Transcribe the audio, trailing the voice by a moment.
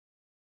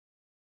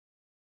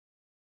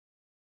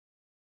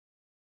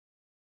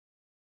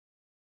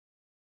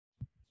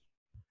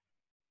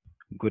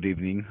Good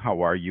evening.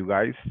 How are you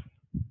guys?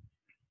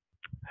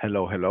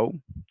 Hello, hello.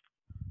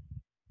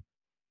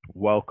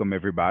 Welcome,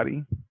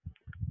 everybody.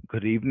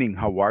 Good evening.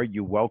 How are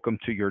you? Welcome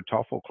to your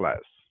TOEFL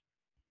class.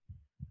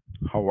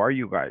 How are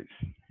you guys?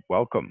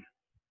 Welcome.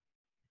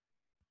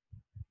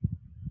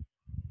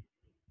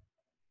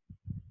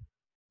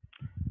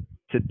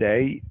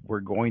 Today, we're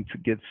going to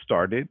get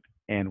started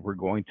and we're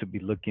going to be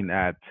looking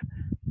at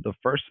the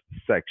first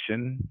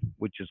section,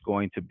 which is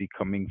going to be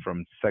coming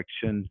from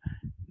section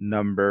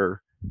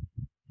number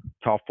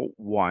TOEFL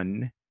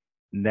 1,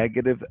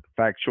 negative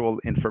factual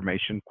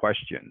information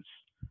questions.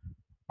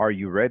 Are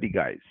you ready,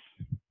 guys?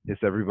 Is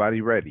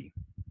everybody ready?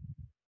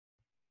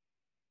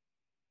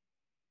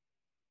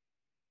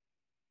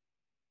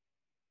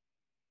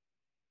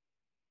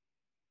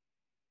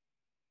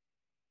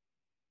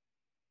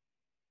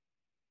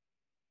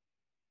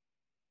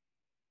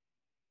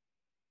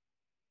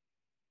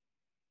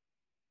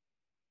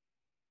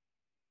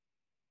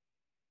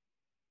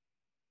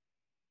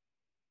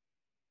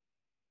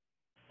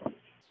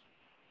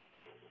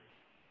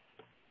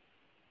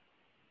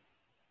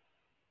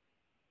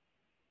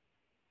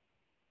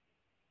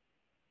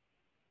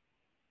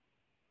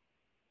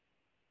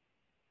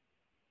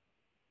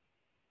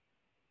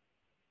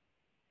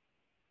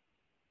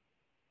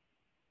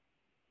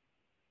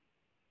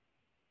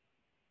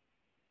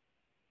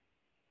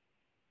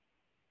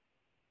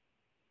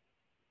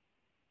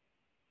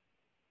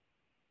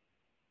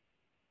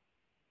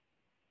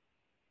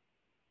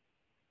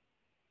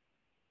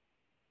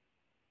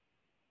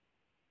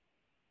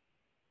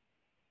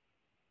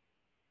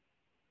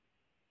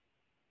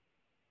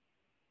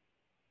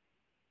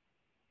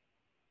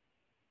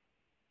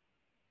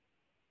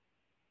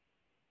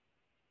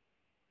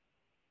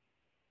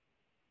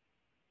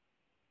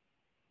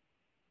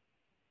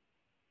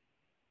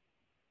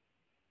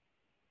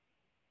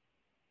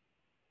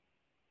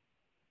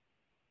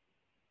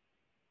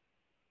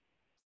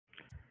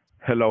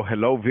 Hello,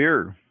 hello,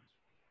 Veer.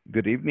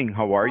 Good evening.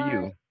 How are Hi,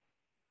 you?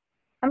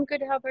 I'm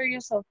good. How about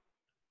yourself?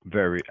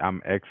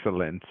 I'm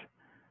excellent.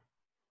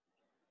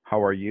 How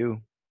are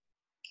you?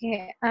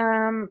 Okay,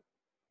 I'm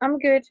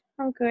good.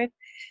 I'm good.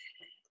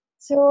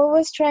 So I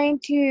was trying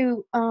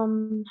to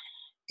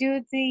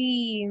do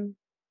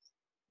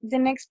the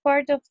next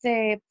part of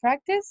the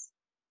practice,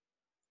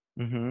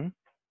 Mm-hmm.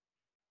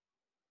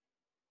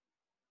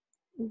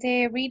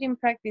 the reading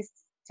practice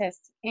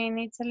test, and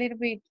it's a little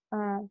bit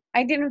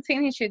I didn't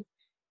finish it.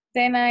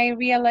 Then I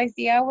realized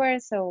the hour,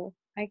 so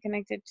I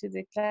connected to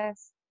the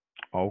class.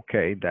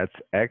 Okay, that's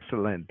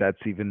excellent. That's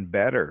even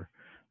better.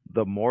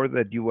 The more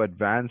that you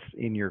advance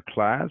in your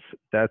class,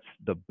 that's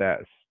the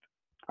best.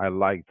 I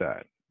like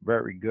that.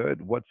 Very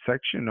good. What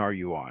section are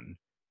you on?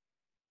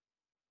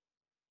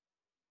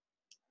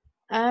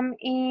 I'm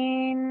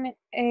in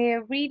a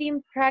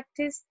reading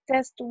practice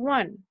test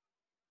one.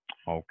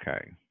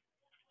 Okay,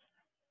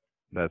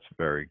 that's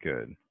very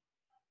good.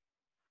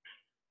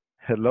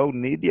 Hello,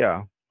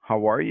 Nidia.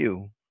 How are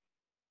you?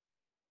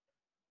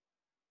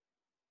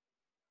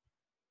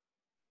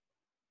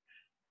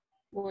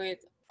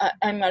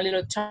 I'm a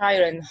little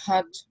tired and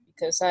hot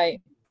because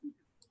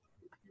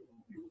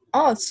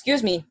oh,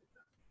 excuse me.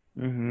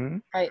 Mm-hmm.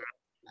 I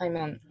I'm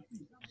on.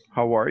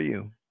 How are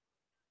you?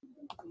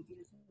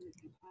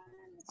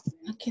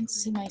 I can't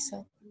see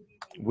myself.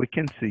 We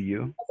can see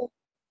you.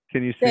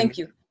 Can you see me? Thank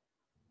you.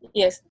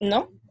 Yes.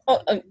 No.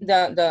 Oh,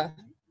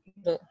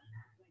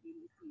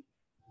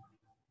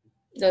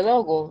 the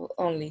logo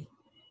only.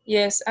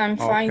 Yes, I'm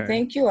fine. Okay.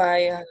 Thank you.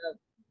 I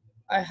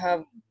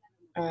have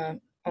uh,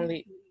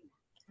 only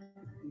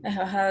I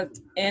have had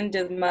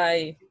ended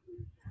my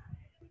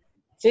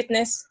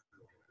fitness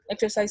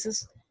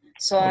exercises,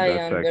 so Oh, I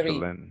that's am very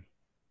excellent.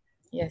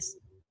 yes.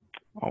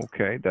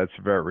 Okay, that's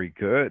very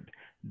good.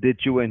 Did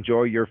you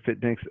enjoy your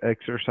fitness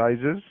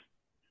exercises?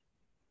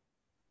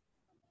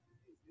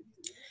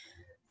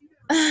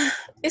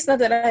 It's not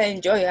that I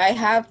enjoy. I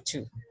have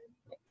to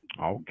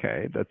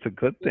Okay, that's a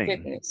good do thing.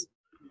 fitness.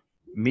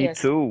 Me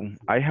Yes. too.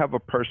 I have a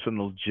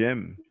personal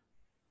gym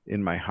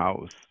in my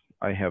house.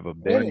 I have a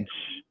Really. bench,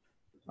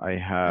 I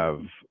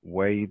have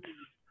weights,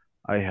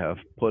 I have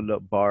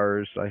pull-up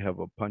bars, I have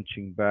a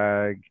punching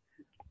bag,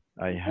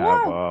 I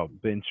have Wow. a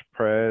bench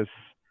press,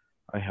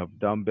 I have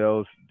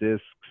dumbbells,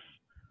 discs.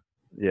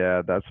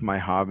 Yeah, that's my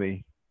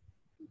hobby.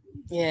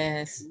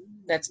 Yes,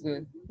 that's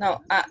good.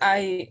 No,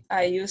 I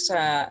use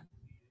an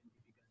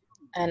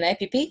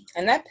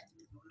app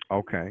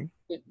Okay.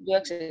 to do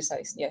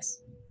exercise.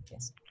 Yes,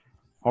 yes.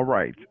 All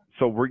right.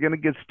 So we're going to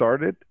get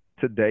started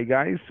today,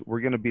 guys. We're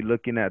going to be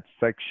looking at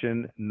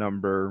section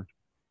number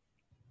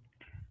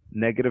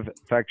negative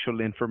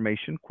factual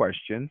information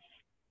questions.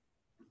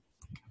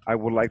 I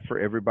would like for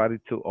everybody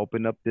to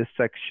open up this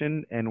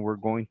section and we're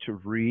going to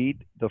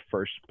read the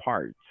first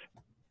part.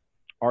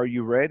 Are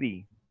you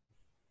ready?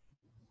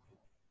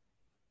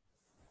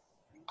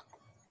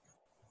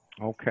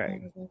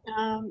 Okay.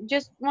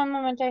 Just one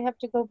moment. I have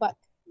to go back.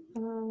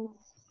 Um,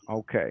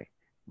 Okay.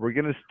 We're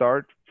going to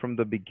start from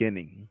the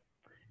beginning.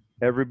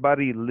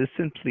 Everybody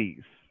listen,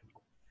 please.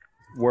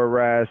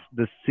 Whereas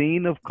the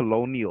scene of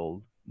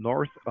colonial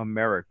North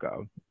America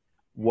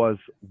was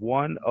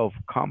one of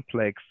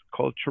complex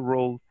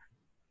cultural,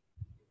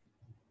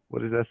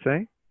 what does that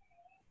say?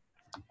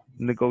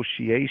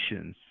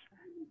 Negotiations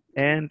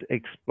and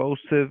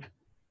explosive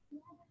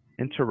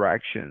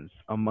interactions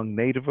among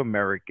Native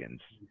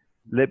Americans.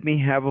 Let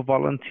me have a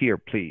volunteer,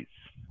 please.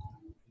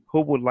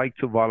 Who would like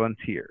to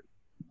volunteer?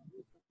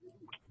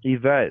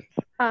 Yvette.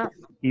 Uh,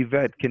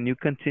 Yvette, can you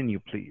continue,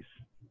 please?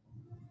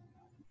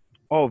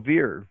 Oh,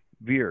 Veer.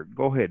 Veer,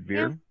 go ahead,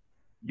 yeah, Veer.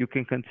 You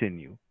can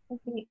continue.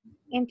 okay.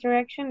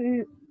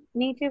 Interaction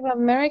Native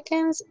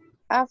Americans,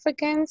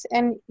 Africans,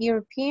 and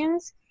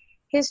Europeans.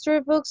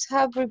 History books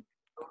have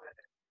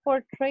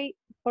portrayed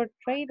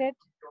portrayed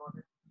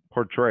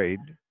Portrayed.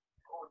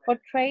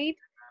 portrayed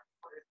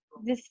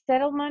the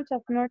settlement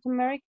of North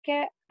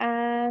America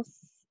as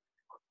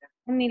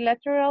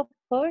unilateral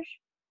push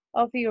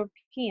of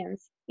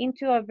Europeans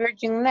into a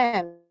virgin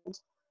land.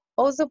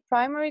 Also,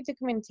 primary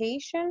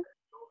documentation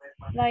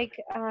like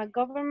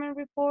government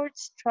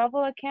reports,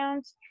 travel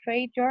accounts,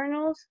 trade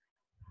journals,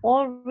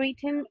 all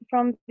written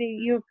from the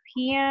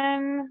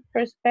European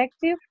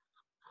perspective,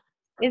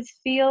 is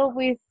filled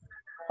with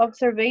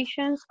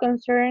observations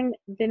concerning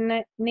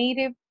the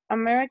Native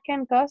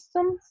American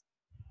customs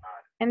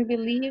and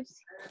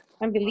beliefs.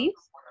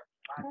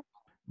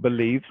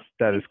 Beliefs,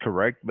 that is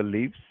correct,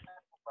 beliefs.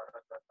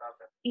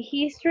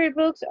 History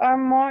books are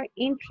more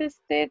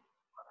interested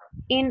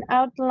in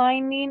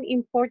outlining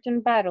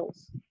important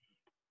battles.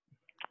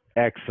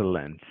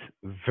 Excellent.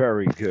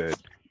 Very good.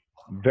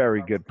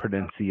 Very good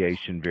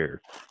pronunciation, Veer.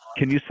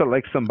 Can you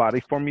select somebody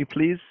for me,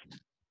 please?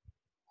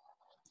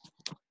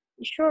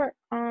 Sure.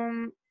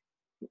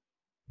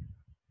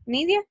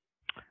 Nidia?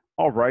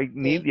 All right, Okay.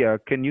 Nidia,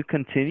 can you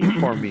continue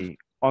for me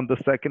on the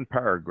second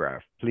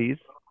paragraph, please?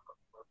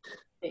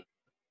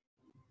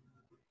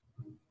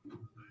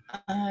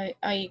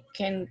 I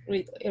can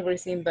read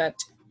everything, but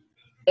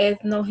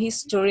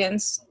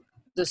ethnohistorians,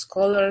 the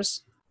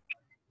scholars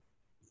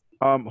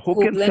Who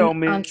who can tell blend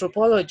me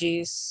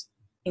anthropology's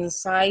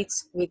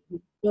insights with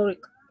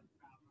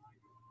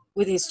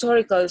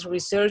historical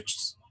research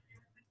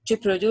to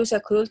produce a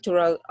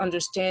cultural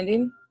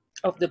understanding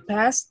of the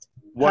past,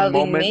 one have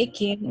been moment,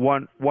 making.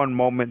 one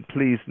moment,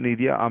 please,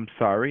 Nidia. I'm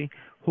sorry.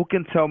 Who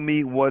can tell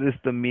me what is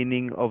the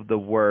meaning of the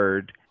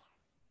word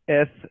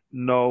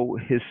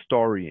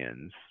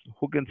ethno-historians?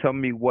 Who can tell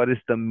me what is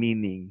the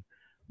meaning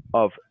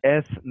of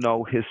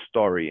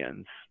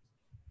ethno-historians?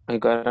 I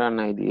got an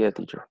idea,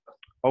 teacher.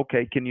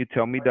 Okay, can you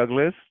tell me,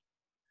 Douglas?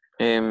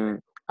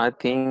 I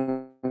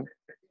think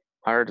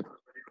are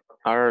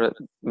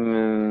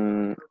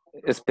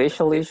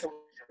specialists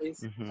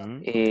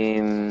Mm-hmm.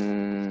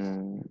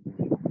 in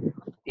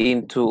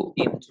into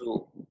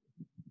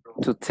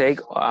to take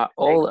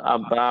all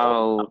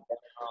about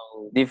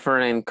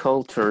different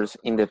cultures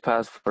in the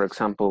past. For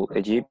example,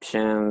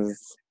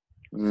 Egyptians,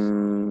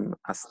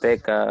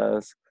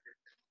 Aztecas,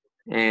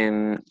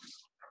 and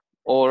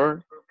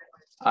or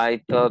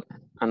I thought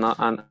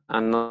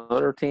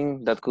another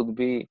thing that could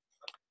be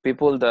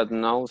people that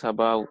knows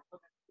about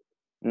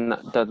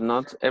that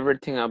not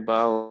everything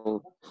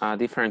about a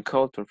different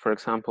culture. For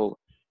example,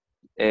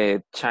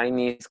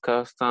 Chinese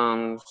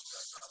customs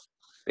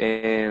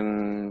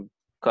and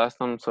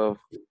customs of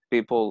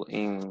people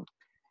in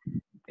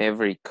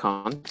every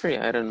country.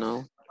 I don't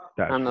know.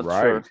 I'm That's not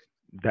sure. right.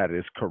 That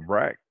is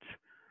correct.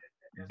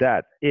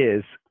 That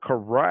is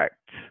correct.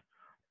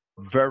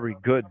 Very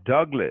good,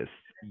 Douglas.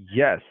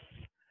 Yes,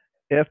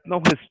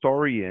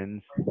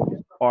 ethnohistorians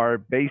are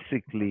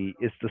basically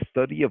is the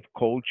study of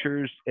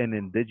cultures and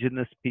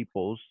indigenous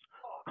peoples'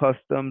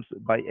 customs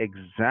by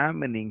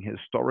examining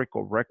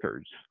historical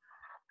records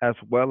as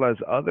well as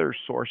other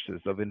sources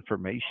of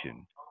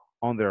information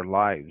on their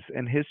lives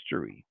and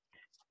history.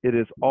 It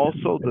is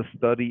also the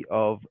study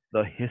of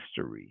the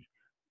history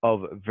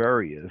of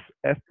various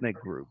ethnic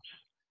groups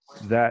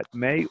that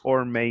may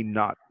or may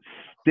not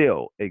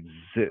still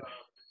exist.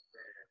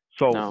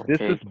 So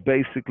this Okay. is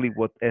basically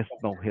what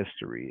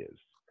ethnohistory is,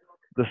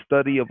 the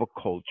study of a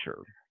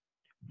culture.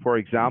 For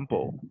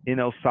example, in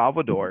El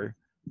Salvador,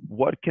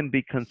 what can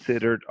be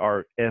considered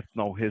our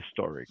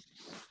ethnohistoric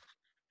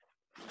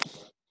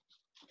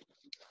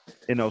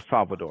in El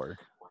Salvador?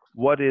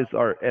 What is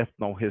our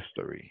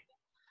ethnohistory?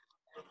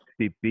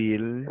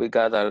 Pipil, We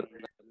got a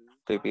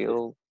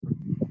people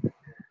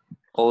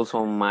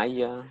also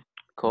Maya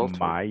culture,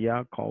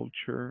 Maya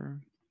culture,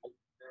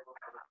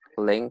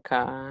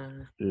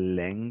 Lenca,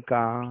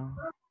 Lenca,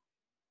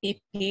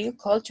 EP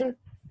culture,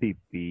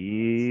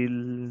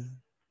 Pipil,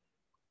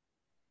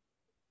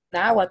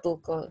 Nahuatl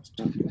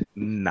culture.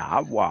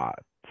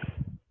 Nahuatl.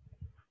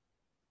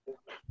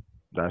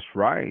 That's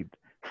right.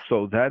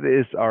 So that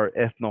is our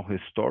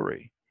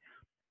ethnohistory.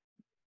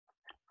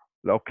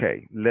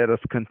 Okay, let us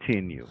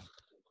continue.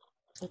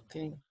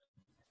 Okay.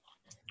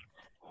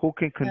 Who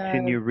can Uh,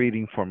 continue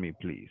reading for me,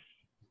 please?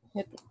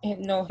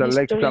 no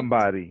Select history.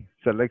 somebody.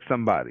 Select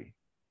somebody.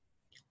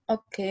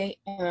 Okay.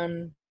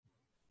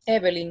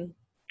 Evelyn.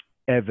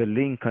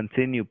 Evelyn,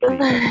 continue,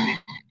 please.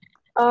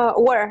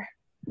 Where?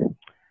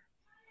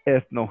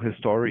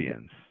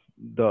 Ethnohistorians,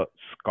 the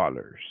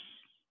scholars.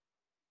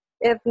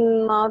 If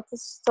not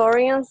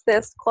historians,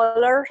 the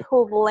scholars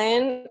who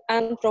blend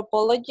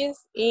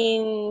anthropologists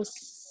in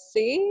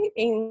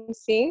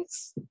scenes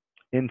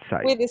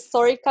Insight. with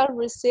historical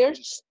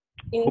research,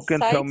 Who can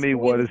tell insights me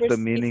what with is the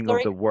meaning of the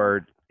historical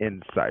word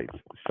insights?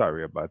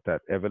 Sorry about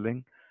that,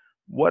 Evelyn.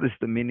 What is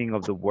the meaning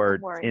of the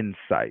word words.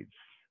 insights?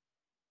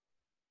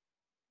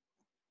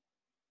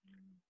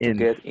 To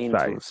get into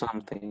Insights.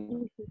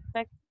 something.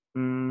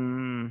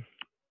 Mm,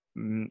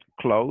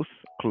 close,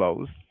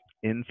 close.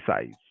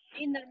 Insights.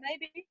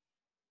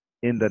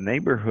 In the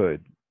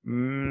neighborhood.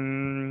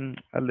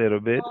 A little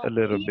bit, a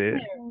little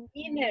bit. On.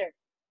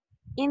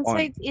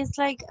 Insight is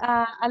like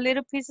a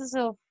little pieces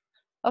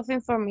of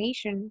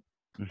information.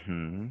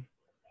 Mhm.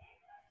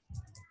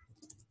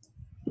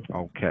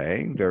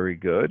 Okay, very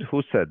good.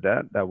 Who said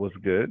that? That was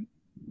good.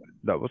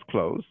 That was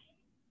close.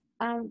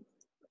 Um,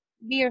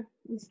 beer,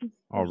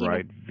 All Virginia.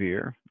 right,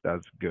 Veer.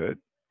 That's good.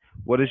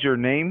 What is your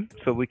name?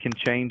 So we can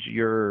change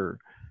your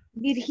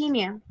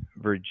Virginia.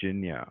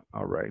 Virginia.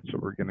 All right, so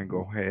we're gonna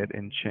go ahead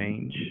and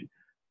change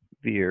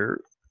Veer,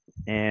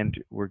 and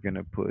we're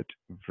gonna put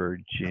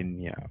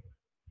Virginia.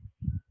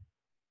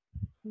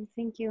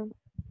 Thank you.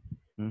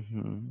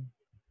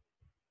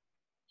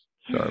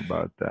 Sorry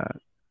about that.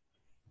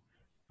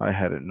 I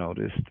hadn't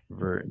noticed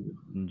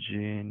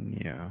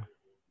Virginia.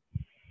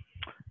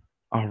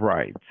 All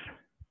right.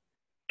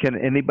 Can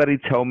anybody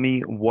tell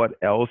me what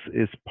else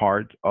is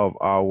part of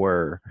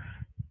our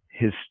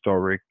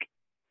historic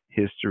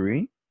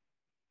history?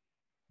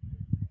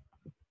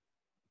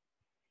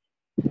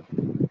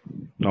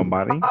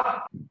 Nobody?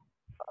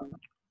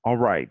 All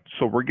right.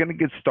 So we're going to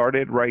get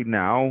started right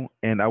now,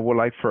 and I would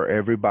like for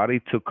everybody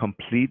to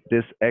complete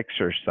this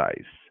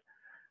exercise.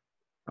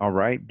 All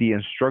right. The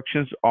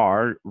instructions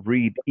are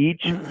read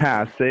each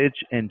passage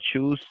and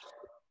choose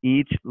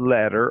each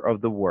letter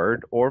of the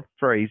word or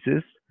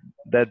phrases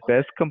that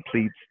best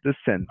completes the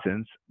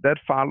sentence that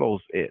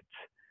follows it.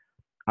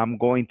 I'm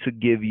going to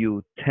give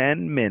you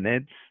 10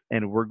 minutes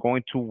and we're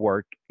going to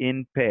work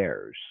in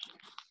pairs.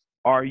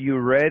 Are you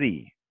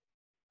ready?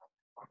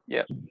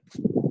 Yep.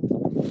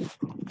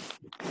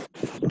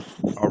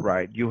 All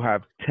right. You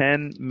have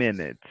 10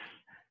 minutes.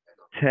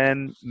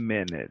 10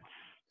 minutes.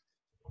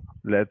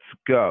 Let's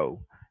go.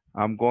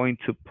 I'm going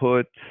to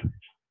put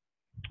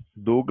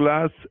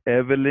Douglas,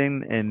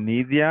 Evelyn, and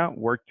Nidia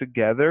work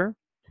together.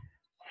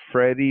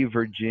 Freddie,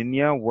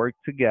 Virginia work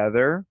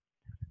together.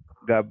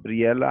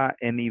 Gabriela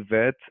and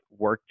Yvette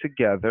work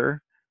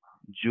together.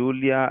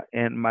 Julia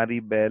and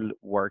Maribel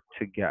work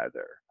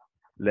together.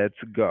 Let's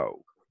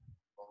go.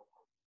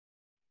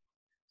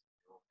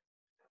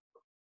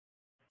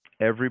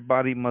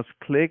 Everybody must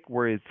click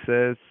where it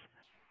says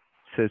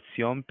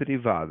Sesión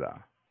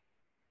Privada.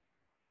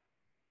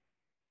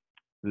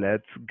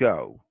 Let's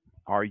go.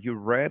 Are you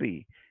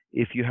ready?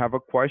 If you have a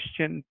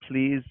question,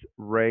 please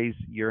raise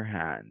your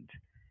hand.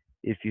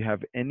 If you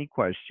have any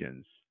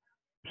questions,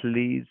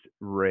 please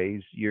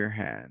raise your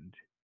hand.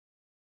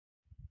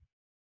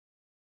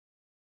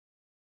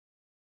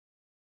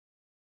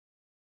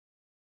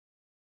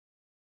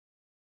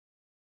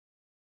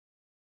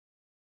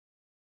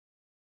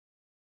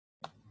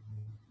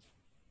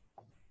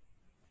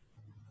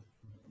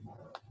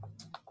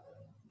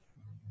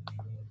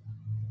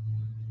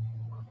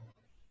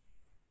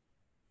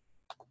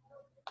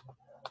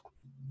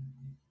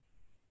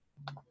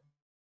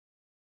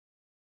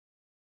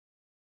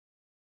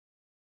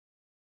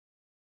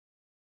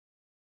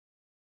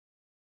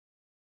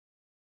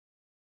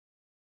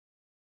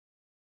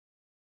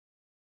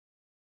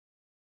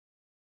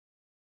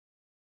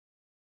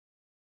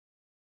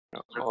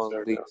 All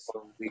these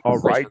All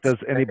right. questions.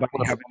 Does anybody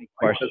have any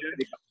questions?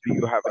 Do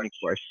you have any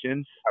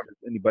questions? Does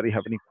anybody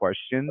have any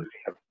questions?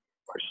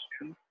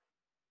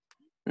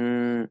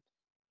 Mm,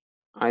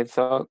 I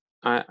thought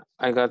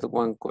I got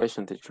one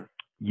question, teacher.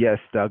 Yes,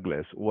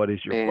 Douglas. What is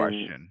your And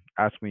question?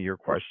 Ask me your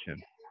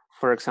question.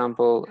 for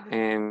example,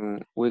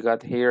 we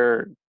got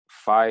here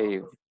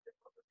 5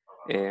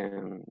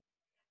 um,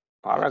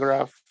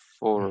 paragraph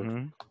or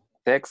Hmm.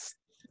 text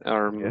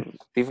or Yes,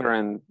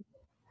 different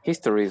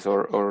histories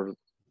or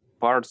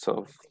parts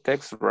of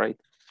text, right?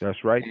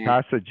 that's right. And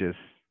Passages.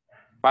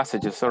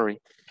 passages, sorry.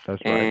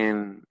 That's right.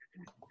 And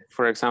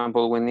for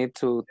example, we need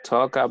to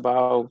talk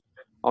about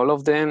all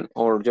of them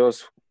or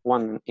just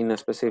one in a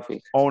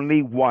specific.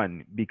 Only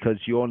one because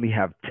you only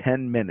have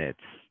 10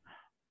 minutes.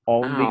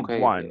 Only Okay,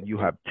 one. okay, You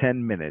okay. have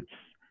 10 minutes.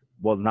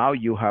 Well, now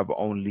you have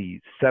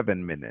only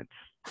 7 minutes.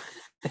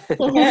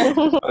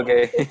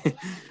 Okay,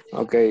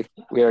 okay.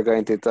 We are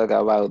going to talk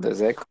about the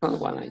second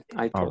one.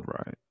 I All thought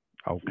right.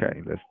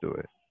 Okay, let's do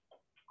it.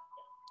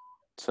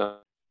 so.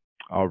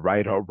 All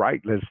right, all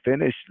right. Let's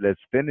finish.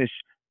 Let's finish.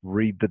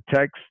 Read the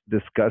text,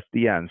 discuss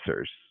the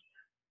answers.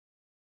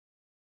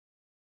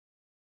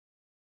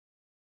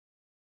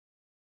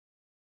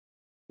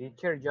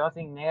 Teacher, just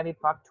in negative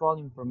factual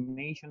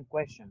information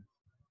question.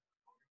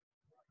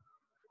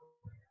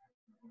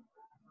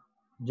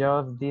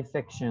 Just this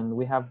section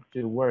we have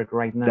to work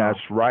right That's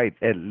now. right.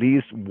 At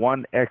least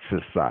one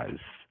exercise.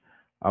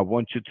 I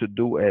want you to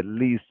do at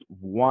least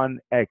one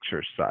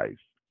exercise,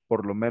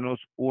 por lo menos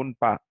un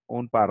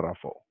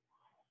párrafo.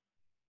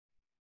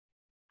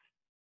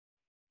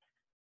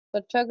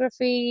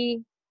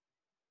 Photography,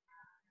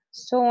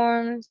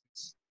 storms,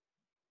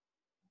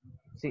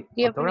 See,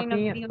 the opening of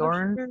photography, the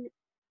storms, ocean,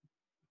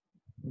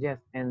 yes,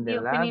 and the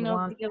the last opening of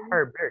one, the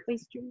her birth.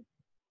 pastry,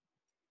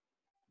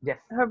 Yes,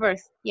 her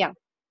birth. Yeah,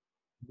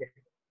 yes.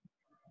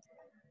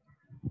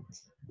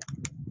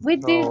 we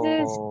did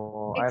this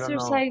So I don't know.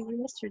 exercise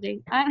yesterday.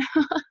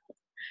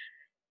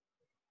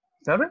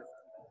 Sorry?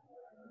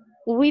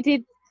 We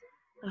did.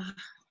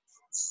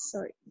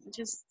 Sorry,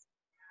 just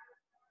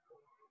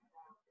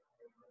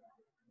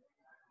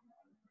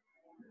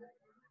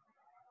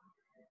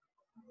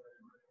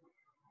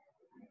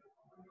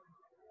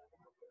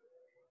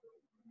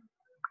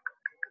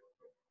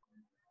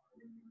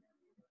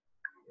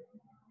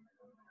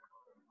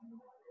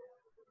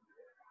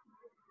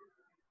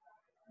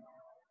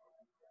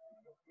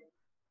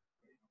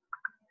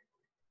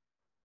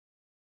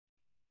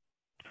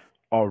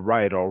All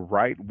right, all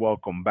right.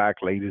 Welcome back,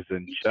 ladies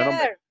and gentlemen.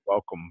 Teacher,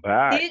 Welcome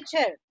back.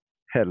 teacher,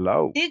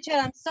 Hello. teacher,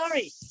 I'm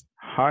sorry.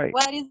 Hi.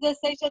 What is the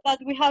section that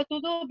we have to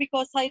do?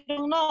 Because I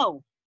don't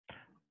know.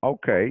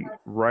 Okay,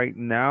 right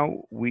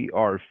now we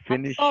are I'm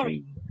sorry.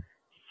 finishing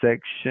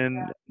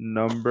section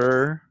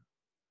number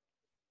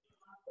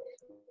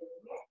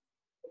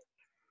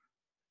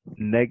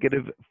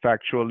negative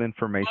factual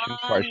information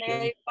questions.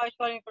 Negative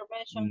factual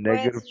information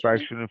Negative question.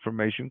 factual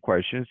information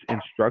questions.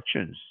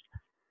 Instructions.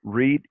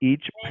 Read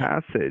each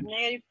passage.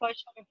 Negative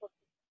factual information.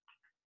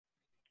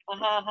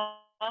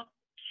 Uh-huh.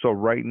 So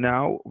right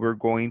now we're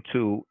going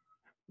to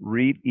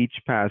read each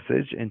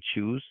passage and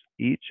choose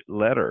each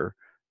letter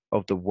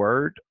of the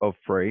word or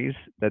phrase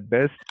that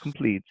best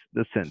completes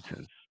the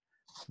sentence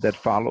that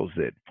follows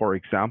it. For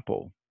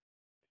example,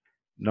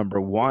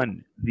 number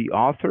one, the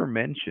author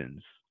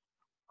mentions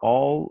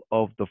all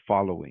of the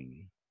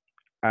following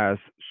as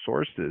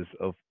sources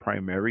of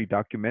primary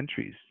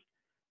documentaries,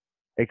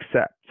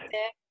 except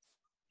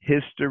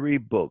history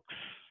books.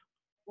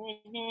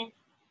 Mm-hmm.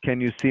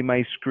 Can you see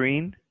my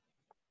screen?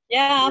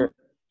 Yeah,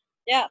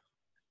 yeah.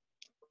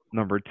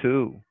 Number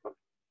two,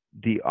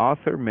 the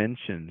author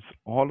mentions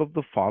all of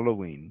the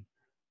following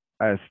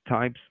as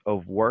types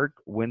of work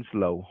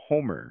Winslow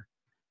Homer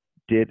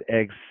did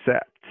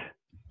except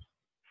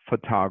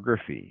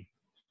photography.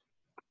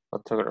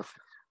 Photography.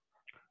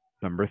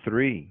 Number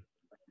three,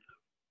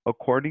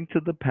 according to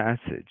the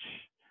passage,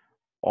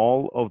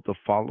 all of the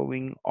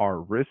following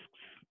are risks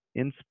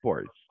in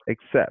sports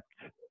except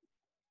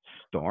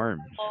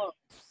storms. Oh,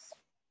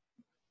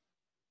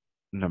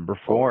 Number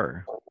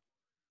four,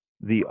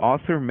 the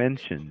author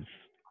mentions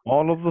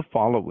all of the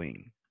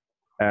following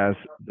as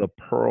the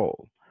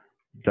Pearl,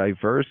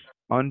 diverse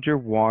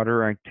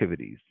underwater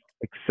activities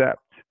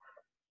except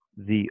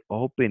the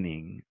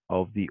opening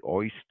of the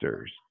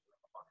oysters.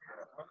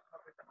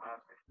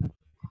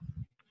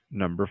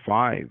 Number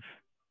five,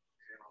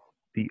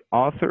 the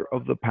author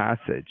of the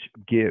passage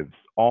gives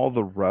all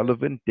the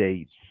relevant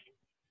dates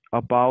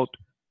about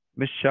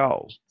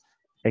Michelle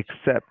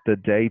except the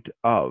date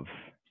of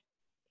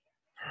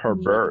her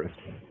birth.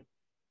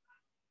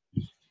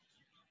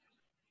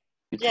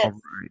 yes. All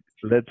right,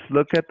 let's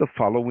look at the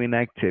following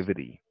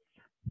activity.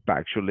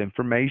 Factual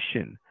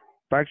information.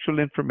 Factual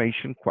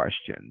information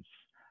questions.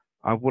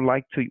 I would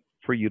like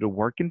for you to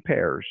work in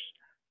pairs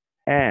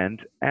and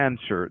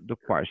answer the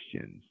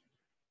questions.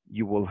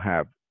 You will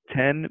have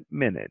 10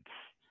 minutes,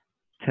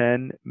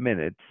 10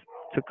 minutes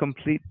to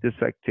complete this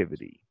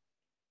activity.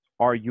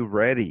 Are you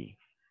ready?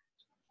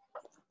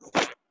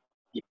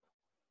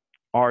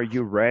 Are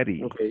you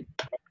ready? Okay.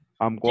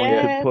 I'm going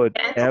to Yes. put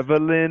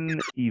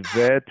Evelyn,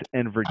 Yvette,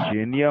 and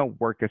Virginia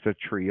work as a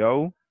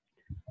trio.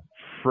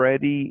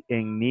 Freddie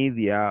and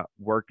Nidia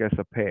work as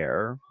a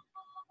pair.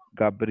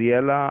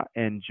 Gabriela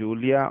and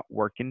Julia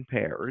work in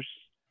pairs.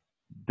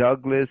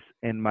 Douglas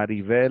and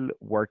Maribel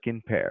work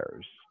in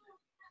pairs.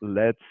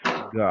 Let's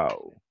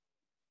go.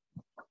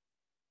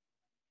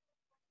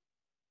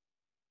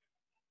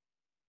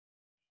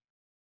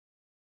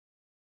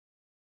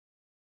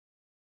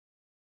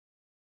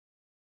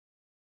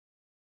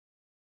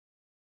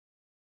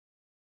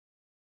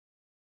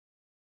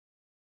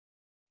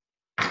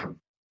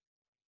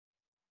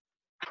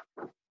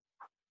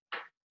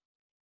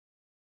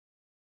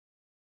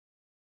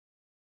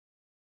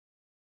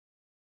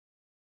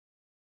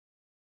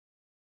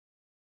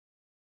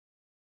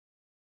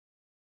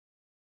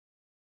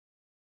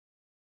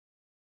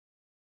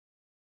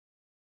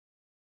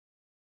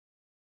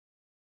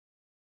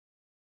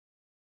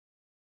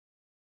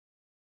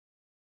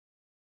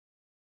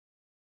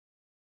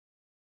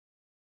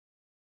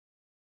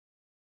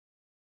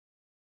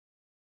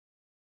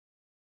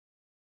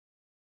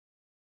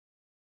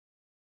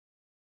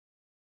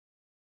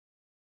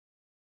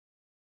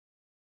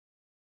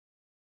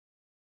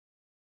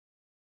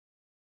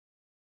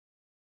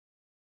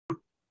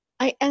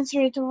 I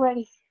answered it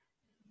already.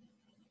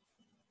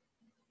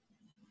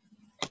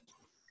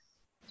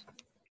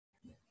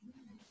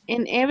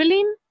 And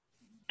Evelyn?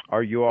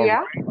 Are you all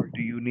Yeah. right?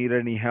 Do you need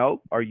any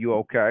help? Are you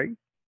okay?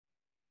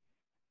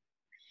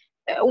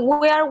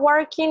 We are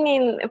working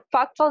in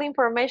factual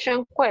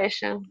information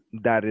question.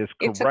 That is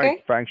It's correct.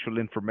 okay? Factual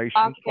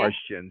information Okay.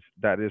 questions.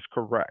 That is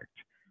correct.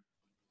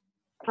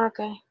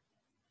 Okay.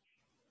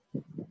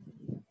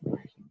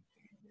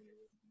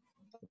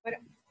 But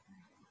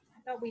I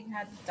thought we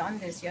had done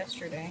this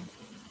yesterday.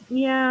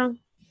 Yeah.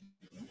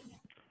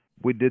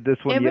 We did this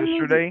one Evelyn,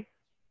 yesterday.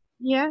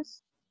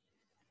 yes.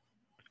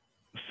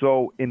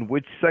 So in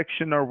which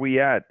section are we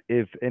at,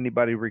 if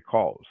anybody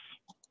recalls?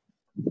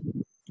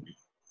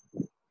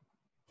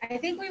 I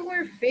think we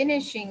were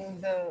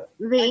finishing I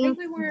think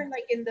we were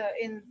like in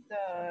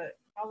the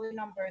probably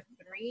number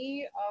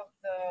 3 of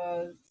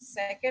the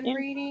second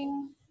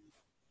reading.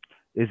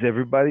 Is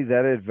everybody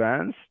that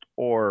advanced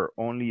or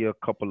only a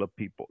couple of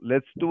people?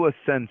 Let's do a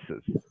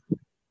census.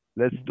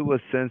 Let's do a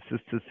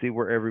census to see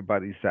where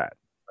everybody's at.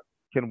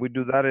 Can we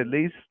do that at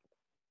least?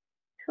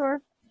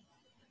 Sure.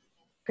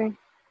 Okay.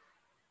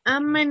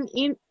 I'm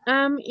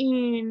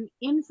in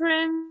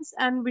inference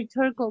and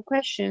rhetorical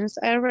questions.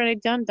 I already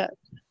done that.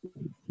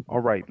 All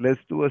right, let's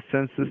do a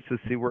census to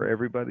see where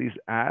everybody's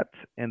at,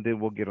 and then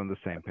we'll get on the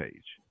same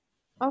page.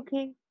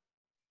 Okay.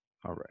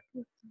 All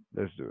right,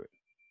 let's do it.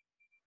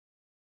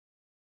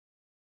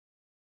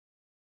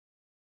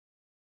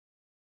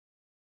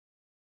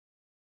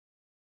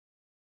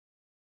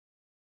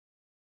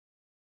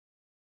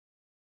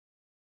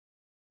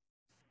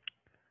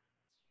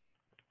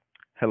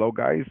 Hello,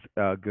 guys.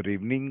 Good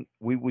evening.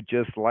 We would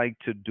just like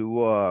to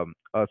do a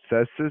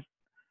census.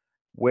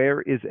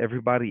 Where is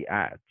everybody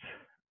at?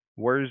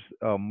 Where's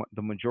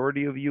the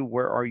majority of you?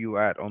 Where are you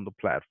at on the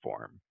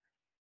platform?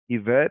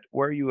 Yvette,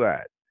 where are you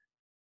at?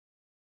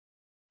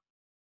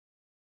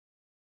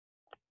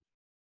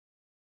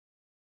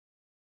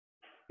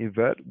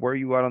 Yvette, where are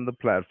you at on the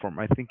platform?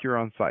 I think you're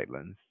on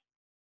silence.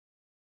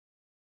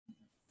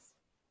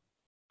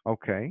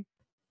 Okay,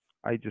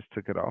 I just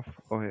took it off.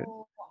 Go ahead.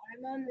 So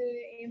I'm on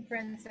the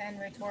inference and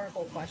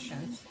rhetorical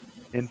questions.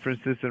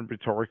 Inferences and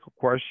rhetorical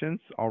questions.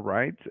 All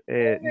right.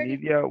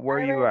 Nidia, where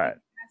are you at?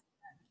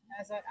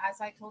 As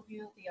I told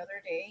you the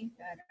other day,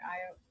 that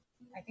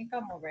I think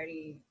I'm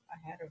already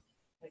ahead of,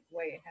 like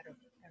way ahead of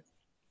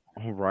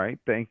him. All right.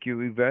 Thank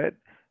you, Yvette.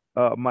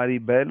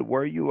 Maribel,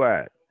 where are you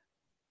at?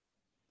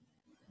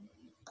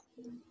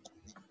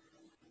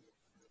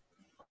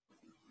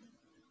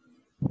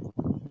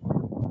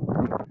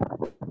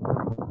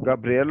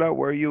 Gabriela,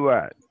 where are you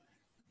at?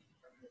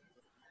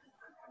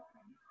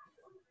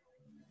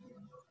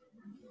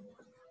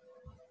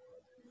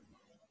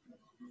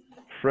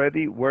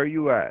 Freddie, where are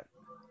you at?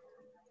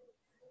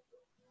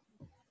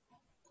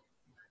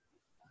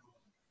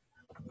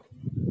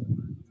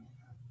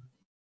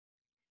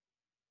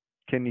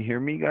 Can you hear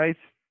me, guys?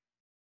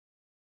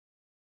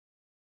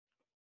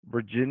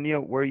 Virginia,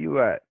 where are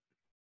you at?